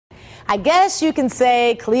I guess you can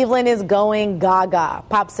say Cleveland is going Gaga.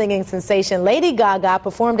 Pop singing sensation Lady Gaga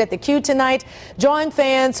performed at the Q tonight, drawing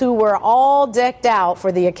fans who were all decked out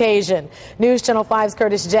for the occasion. News Channel 5's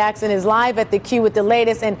Curtis Jackson is live at the Q with the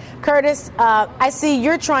latest. And Curtis, I see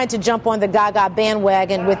you're trying to jump on the Gaga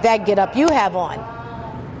bandwagon with that getup you have on.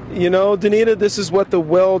 You know, Danita, this is what the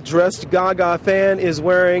well-dressed Gaga fan is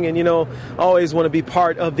wearing, and, you know, I always want to be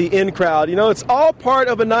part of the in crowd. You know, it's all part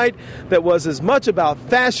of a night that was as much about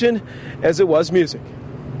fashion as it was music.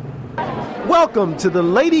 Welcome to the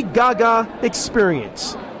Lady Gaga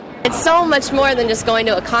experience. It's so much more than just going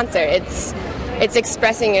to a concert. It's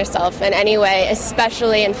expressing yourself in any way,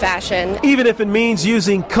 especially in fashion. Even if it means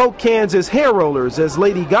using Coke cans as hair rollers, as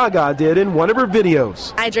Lady Gaga did in one of her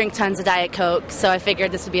videos. I drink tons of Diet Coke, so I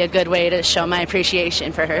figured this would be a good way to show my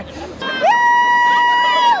appreciation for her.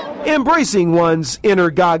 Embracing one's inner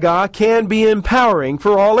Gaga can be empowering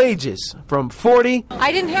for all ages, from 40.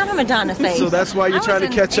 I didn't have a Madonna face. So that's why you're trying to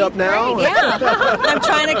catch up now? Yeah, I'm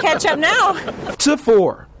trying to catch up now. To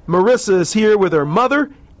 4. Marissa is here with her mother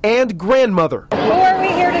and grandmother. Who are we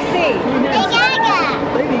here to see? Lady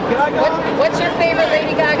Gaga. Lady Gaga? What's your favorite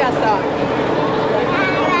Lady Gaga song?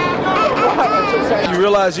 You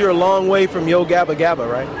realize you're a long way from Yo Gabba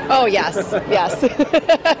Gabba, right? Oh, yes, yes.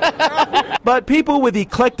 But people with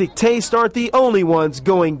eclectic taste aren't the only ones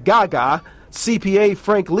going Gaga. CPA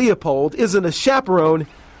Frank Leopold isn't a chaperone.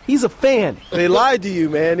 He's a fan. They lied to you,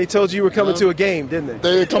 man. They told you were coming to a game, didn't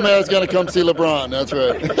they? They told me I was going to come see LeBron. That's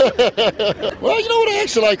right. Well, you know what? I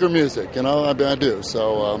actually like her music. You know, I do.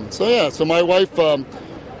 So my wife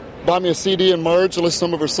bought me a CD in March. I listened to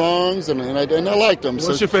some of her songs, and I liked them.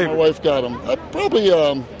 What's your favorite? My wife got them. Probably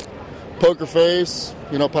Poker Face.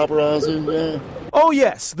 You know, Paparazzi. Yeah. Oh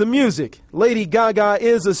yes, the music. Lady Gaga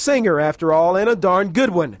is a singer, after all, and a darn good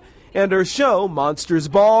one. And her show, Monsters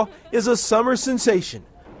Ball, is a summer sensation.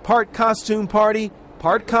 Part costume party,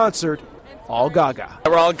 part concert, all Gaga.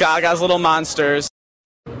 We're all Gaga's little monsters.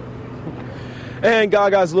 And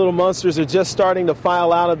Gaga's little monsters are just starting to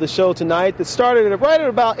file out of the show tonight. It started right at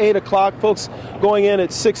about 8 o'clock. Folks going in at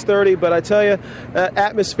 6:30. But I tell you,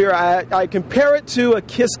 atmosphere, I compare it to a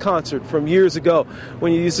Kiss concert from years ago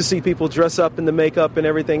when you used to see people dress up in the makeup and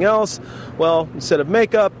everything else. Well, instead of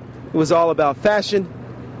makeup, it was all about fashion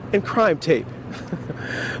and crime tape.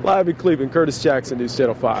 Live in Cleveland, Curtis Jackson, News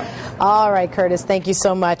Channel 5. All right, Curtis, thank you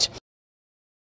so much.